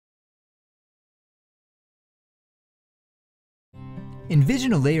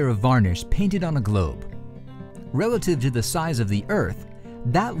Envision a layer of varnish painted on a globe. Relative to the size of the Earth,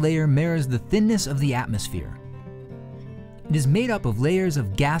 that layer mirrors the thinness of the atmosphere. It is made up of layers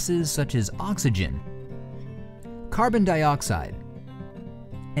of gases such as oxygen, carbon dioxide,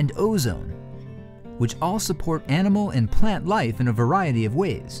 and ozone, which all support animal and plant life in a variety of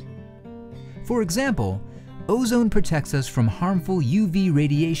ways. For example, ozone protects us from harmful UV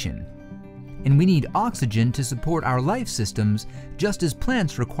radiation, and we need oxygen to support our life systems just as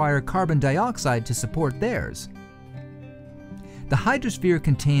plants require carbon dioxide to support theirs. The hydrosphere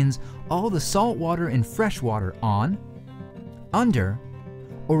contains all the salt water and fresh water on, under,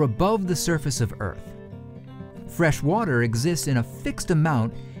 or above the surface of Earth. Fresh water exists in a fixed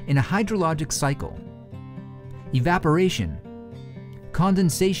amount in a hydrologic cycle. Evaporation,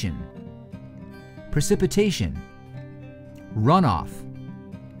 condensation, precipitation, runoff,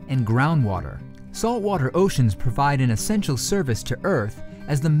 and groundwater. Saltwater oceans provide an essential service to Earth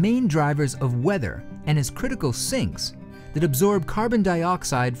as the main drivers of weather and as critical sinks that absorb carbon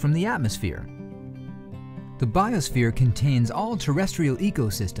dioxide from the atmosphere. The biosphere contains all terrestrial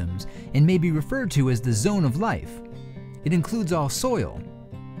ecosystems and may be referred to as the zone of life. It includes all soil,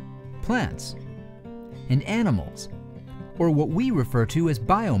 plants, and animals, or what we refer to as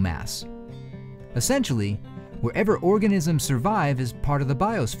biomass. Essentially, wherever organisms survive is part of the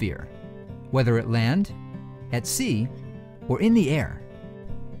biosphere, whether at land, at sea, or in the air.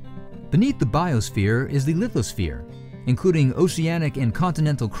 Beneath the biosphere is the lithosphere, including oceanic and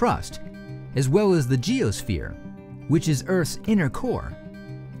continental crust, as well as the geosphere, which is Earth's inner core.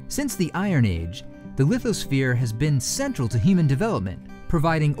 Since the Iron Age, the lithosphere has been central to human development,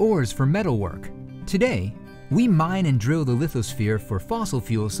 providing ores for metalwork. Today, we mine and drill the lithosphere for fossil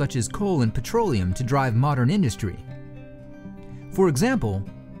fuels such as coal and petroleum to drive modern industry. For example,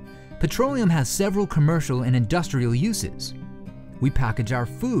 petroleum has several commercial and industrial uses. We package our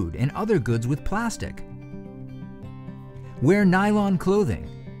food and other goods with plastic, wear nylon clothing,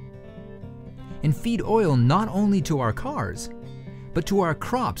 and feed oil not only to our cars, but to our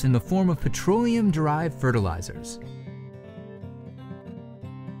crops in the form of petroleum-derived fertilizers.